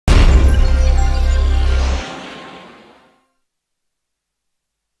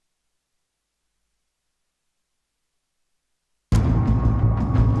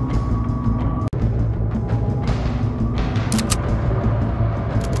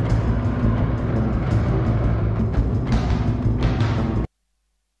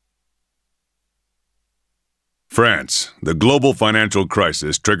France, the global financial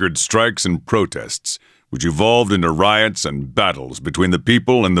crisis triggered strikes and protests, which evolved into riots and battles between the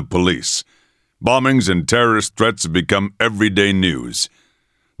people and the police. Bombings and terrorist threats have become everyday news.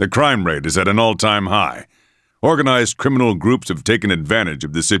 The crime rate is at an all-time high. Organized criminal groups have taken advantage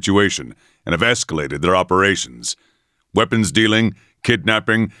of the situation and have escalated their operations. Weapons dealing,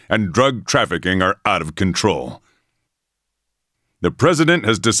 kidnapping, and drug trafficking are out of control. The president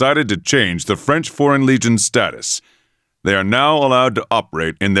has decided to change the French Foreign Legion's status. They are now allowed to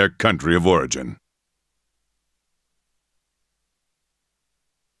operate in their country of origin.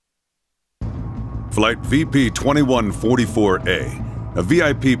 Flight VP-2144A, a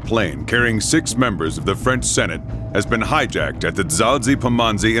VIP plane carrying 6 members of the French Senate, has been hijacked at the Dzalzi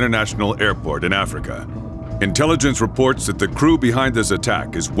Pamandzi International Airport in Africa. Intelligence reports that the crew behind this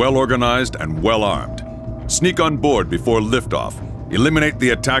attack is well organized and well armed. Sneak on board before liftoff, eliminate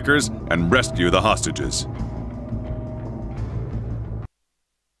the attackers, and rescue the hostages.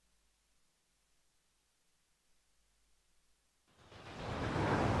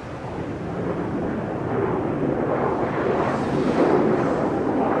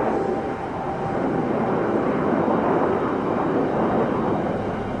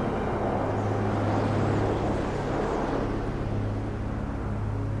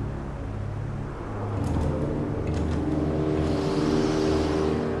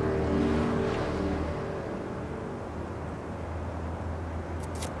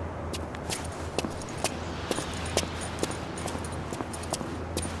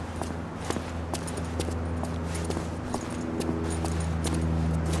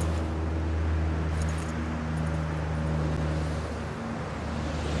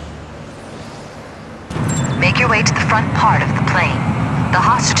 Make your way to the front part of the plane. The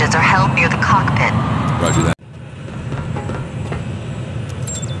hostages are held near the cockpit. Roger that.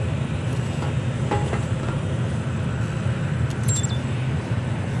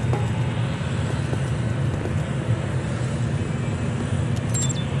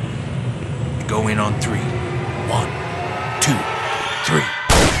 Go in on 3. 1, 2, 3.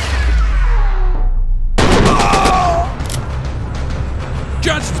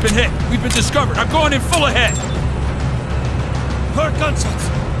 Johnson's been hit. We've been discovered. I'm going in full ahead. Her gunshots.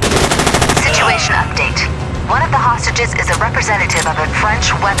 Situation update. One of the hostages is a representative of a French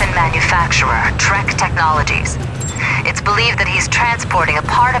weapon manufacturer, Trek Technologies. It's believed that he's transporting a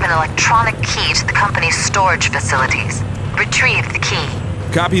part of an electronic key to the company's storage facilities. Retrieve the key.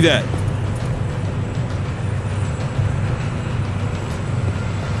 Copy that.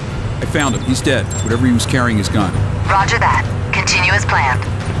 I found him. He's dead. Whatever he was carrying is gone. Roger that. Continue as planned.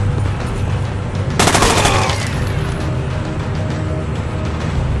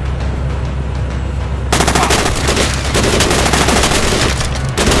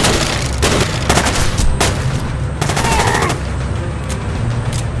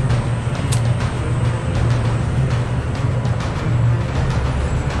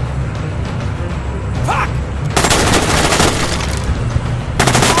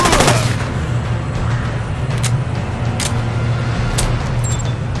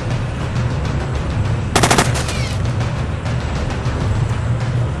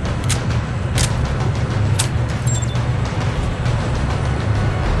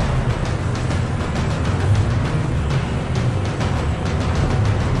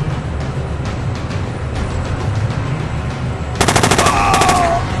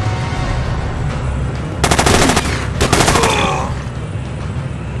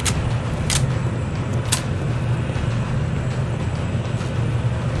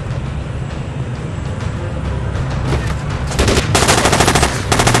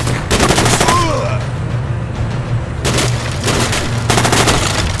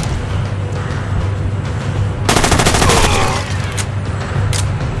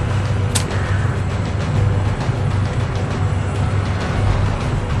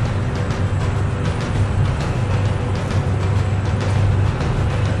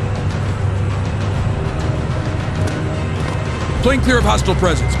 Plane clear of hostile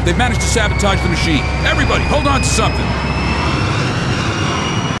presence. They've managed to sabotage the machine. Everybody, hold on to something.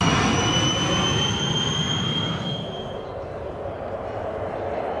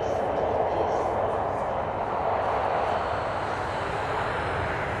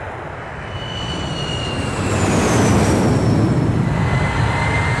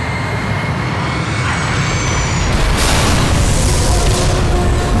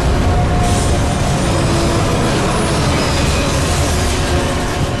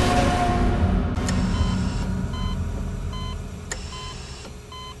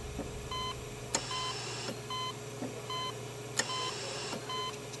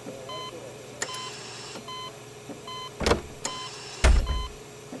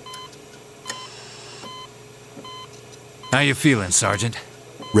 How you feeling, Sergeant?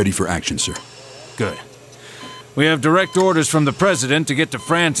 Ready for action, sir. Good. We have direct orders from the President to get to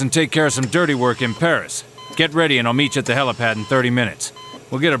France and take care of some dirty work in Paris. Get ready and I'll meet you at the helipad in 30 minutes.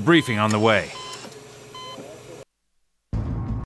 We'll get a briefing on the way.